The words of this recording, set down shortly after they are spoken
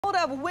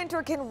world of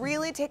winter can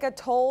really take a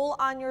toll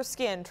on your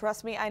skin.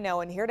 Trust me, I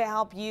know. And here to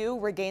help you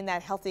regain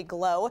that healthy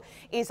glow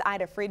is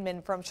Ida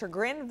Friedman from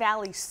Chagrin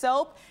Valley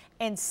Soap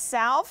and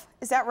Salve.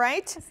 Is that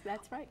right? Yes,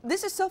 that's right.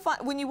 This is so fun.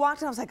 When you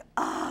walked in, I was like,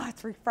 ah,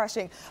 it's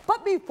refreshing.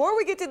 But before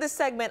we get to this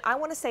segment, I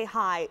want to say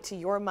hi to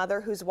your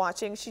mother who's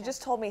watching. She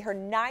just told me her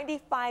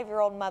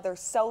 95-year-old mother,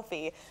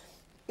 Sophie,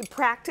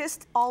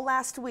 practiced all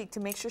last week to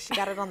make sure she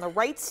got it on the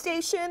right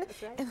station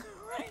and the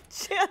right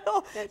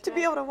channel to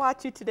be able to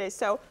watch you today.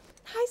 So,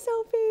 hi,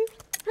 Sophie.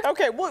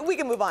 Okay, well, we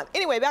can move on.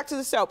 Anyway, back to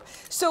the soap.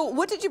 So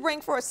what did you bring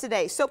for us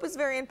today? Soap is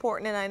very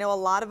important, and I know a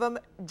lot of them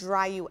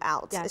dry you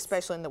out,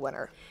 especially in the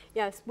winter.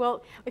 Yes,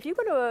 well, if you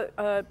go to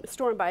a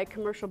store and buy a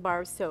commercial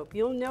bar of soap,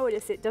 you'll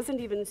notice it doesn't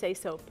even say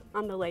soap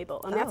on the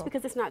label, and that's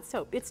because it's not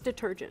soap, it's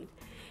detergent.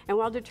 And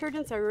while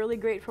detergents are really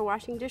great for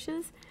washing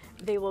dishes,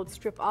 they will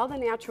strip all the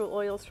natural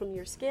oils from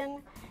your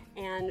skin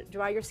and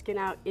dry your skin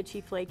out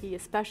itchy, flaky,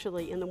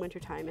 especially in the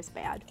wintertime is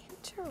bad.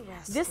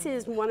 Interesting. This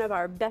is one of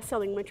our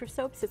best-selling winter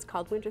soaps. It's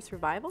called Winter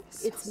Survival.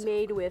 It's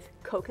made with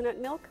coconut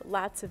milk,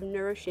 lots of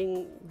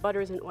nourishing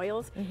butters and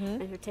oils.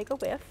 And here, take a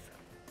whiff.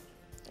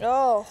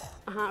 Oh.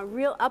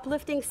 Real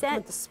uplifting scent.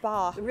 At the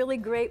spa. Really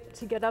great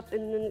to get up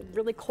in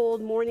really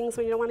cold mornings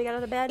when you don't want to get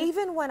out of bed.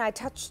 Even when I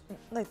touch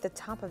like the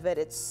top of it,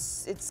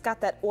 it's got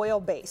that oil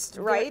based,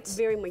 right?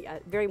 Very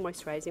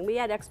moisturizing. We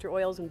add extra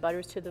oils and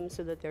butters to them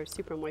so that they're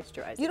super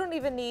moisturizing. You don't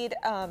even need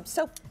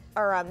soap,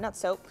 or not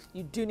soap.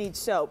 You do need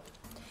soap.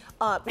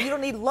 You don't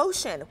need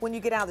lotion when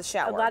you get out of the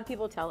shower. A lot of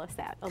people tell us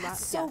that.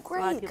 That's so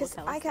great, because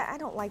I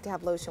don't like to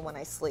have lotion when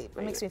I sleep.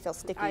 It makes me feel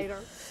sticky. I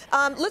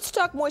don't. Let's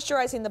talk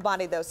moisturizing the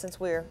body, though, since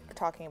we're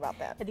talking about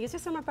that. These are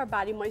some of our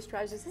body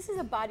moisturizers. This is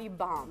a body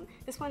balm.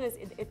 This one is,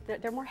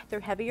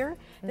 they're heavier.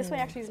 This one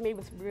actually is made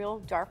with real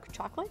dark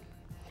chocolate.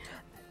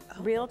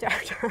 Real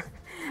dark.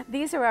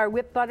 These are our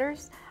whip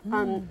butters.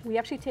 We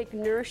actually take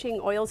nourishing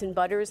oils and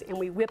butters and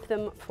we whip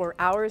them for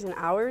hours and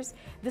hours.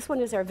 This one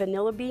is our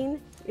vanilla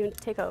bean. You want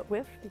to take a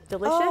whiff?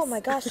 Delicious. Oh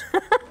my gosh.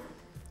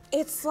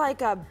 It's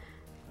like a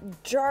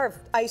jar of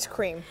ice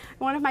cream.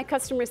 One of my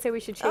customers said we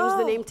should change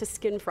the name to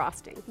skin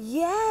frosting.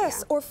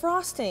 Yes, or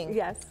frosting.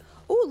 Yes.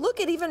 Oh, look,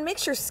 it even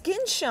makes your skin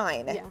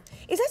shine. Yeah.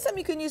 Is that something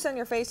you can use on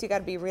your face? You got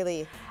to be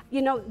really...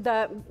 You know,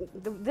 the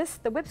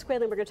whip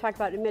squalene we're going to talk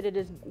about in a minute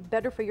is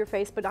better for your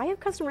face, but I have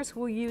customers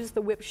who will use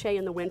the whip shea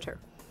in the winter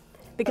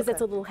because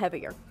it's a little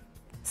heavier.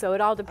 So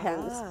it all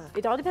depends.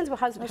 It all depends on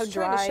how dry. I was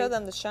trying to show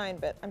them the shine,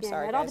 but I'm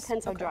sorry, it all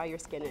depends how dry your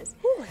skin is.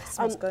 Ooh, it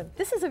smells good.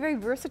 This is a very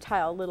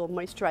versatile little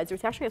moisturizer.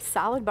 It's actually a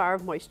solid bar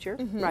of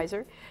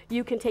moisturizer.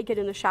 You can take it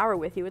in the shower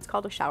with you. It's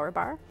called a shower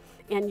bar.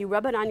 And you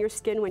rub it on your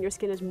skin when your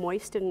skin is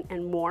moist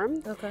and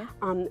warm. Okay.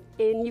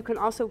 And you can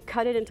also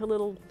cut it into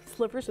little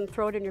slivers and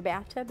throw it in your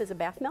bathtub as a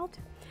bath melt.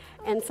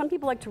 And some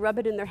people like to rub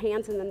it in their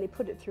hands and then they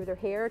put it through their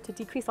hair to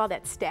decrease all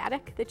that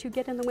static that you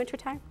get in the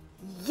wintertime.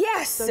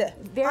 Yes! So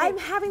I'm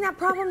having that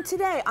problem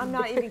today. I'm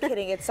not even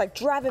kidding. It's like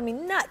driving me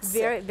nuts.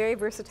 Very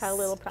versatile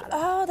little product.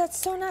 Oh, that's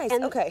so nice.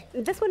 And okay.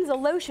 This one is a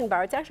lotion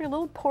bar. It's actually a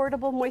little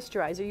portable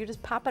moisturizer. You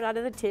just pop it out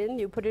of the tin,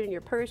 you put it in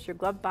your purse, your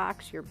glove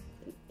box, your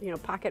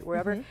pocket,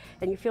 wherever,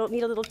 and you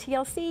need a little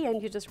TLC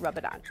and you just rub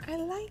it on. I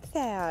like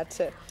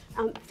that.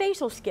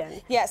 Facial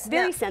skin. Yes.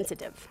 Very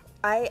sensitive.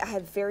 I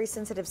have very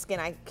sensitive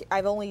skin.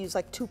 I've only used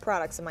like 2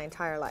 products in my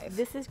entire life.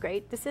 This is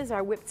great. This is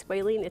our whipped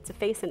squalene. It's a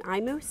face and eye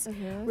mousse.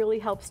 Really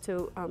helps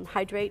to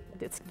hydrate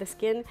the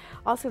skin.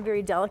 Also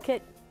very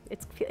delicate.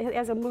 It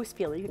has a mousse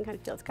feeling. You can kind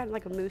of feel it's kind of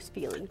like a mousse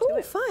feeling to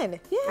it. Fun.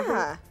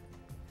 Yeah.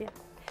 Yeah.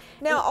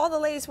 Now, all the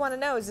ladies want to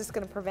know, is this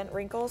going to prevent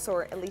wrinkles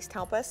or at least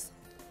help us?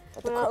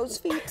 With the crow's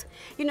feet?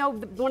 You know,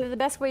 one of the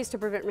best ways to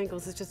prevent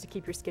wrinkles is just to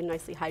keep your skin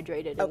nicely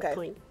hydrated and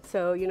clean.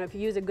 So, you know, if you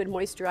use a good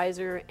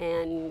moisturizer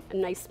and a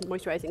nice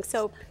moisturizing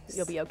soap,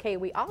 you'll be okay.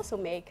 We also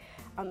make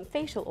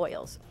facial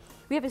oils.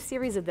 We have a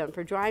series of them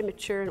for dry,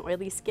 mature, and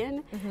oily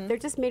skin. They're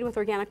just made with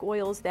organic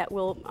oils that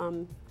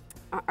will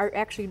are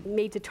actually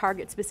made to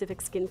target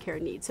specific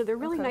skincare needs. So they're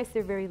really nice,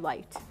 they're very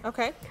light.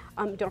 Okay.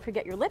 Don't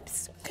forget your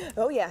lips.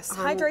 Oh yes,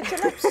 hydrate your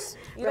lips.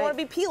 You don't want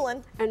to be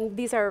peeling. And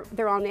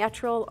they're all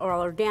natural or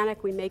all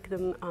organic. We make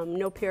them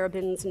no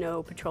parabens,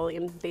 no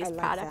petroleum-based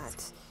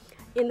products.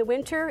 In the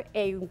winter,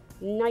 a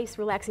nice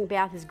relaxing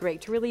bath is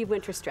great to relieve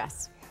winter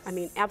stress. I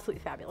mean,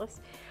 absolutely fabulous.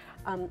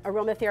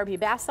 Aromatherapy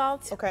bath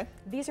salts. Okay.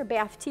 These are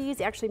bath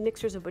teas, actually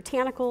mixtures of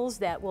botanicals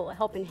that will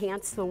help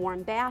enhance the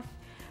warm bath.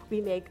 We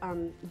make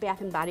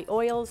bath and body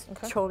oils,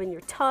 throw them in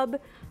your tub.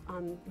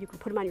 You can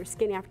put them on your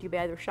skin after you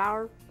bathe or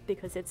shower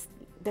because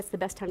that's the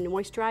best time to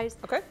moisturize.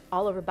 Okay.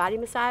 All over body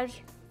massage,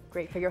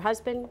 great for your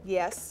husband.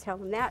 Yes. Tell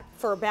him that.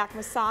 For a back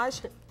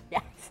massage?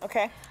 Yes.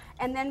 Okay.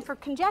 And then for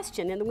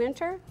congestion in the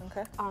winter,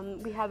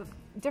 we have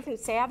different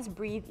salves,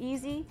 Breathe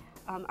Easy.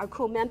 Our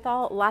cool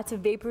menthol, lots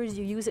of vapors.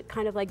 You use it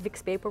kind of like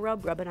Vicks Vapor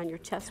Rub. Rub it on your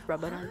chest,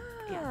 rub it on.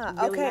 Yeah,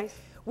 it's really nice.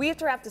 We have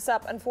to wrap this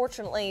up,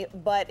 unfortunately,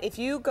 but if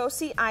you go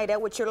see Ida,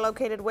 which you're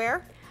located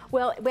where?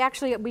 Well, we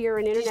are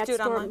an internet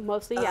store online?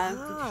 mostly,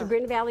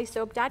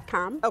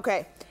 chagrinvalleysoap.com.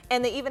 Okay,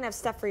 and they even have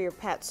stuff for your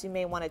pets. You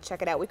may want to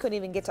check it out. We couldn't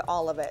even get to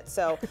all of it,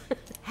 so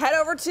head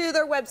over to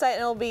their website,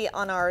 and it'll be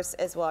on ours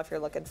as well if you're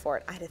looking for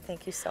it. Ida,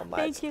 thank you so much.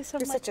 Thank you so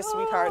much. You're such a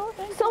sweetheart. Oh,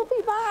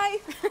 Sophie, bye.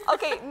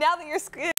 Okay, now that your skin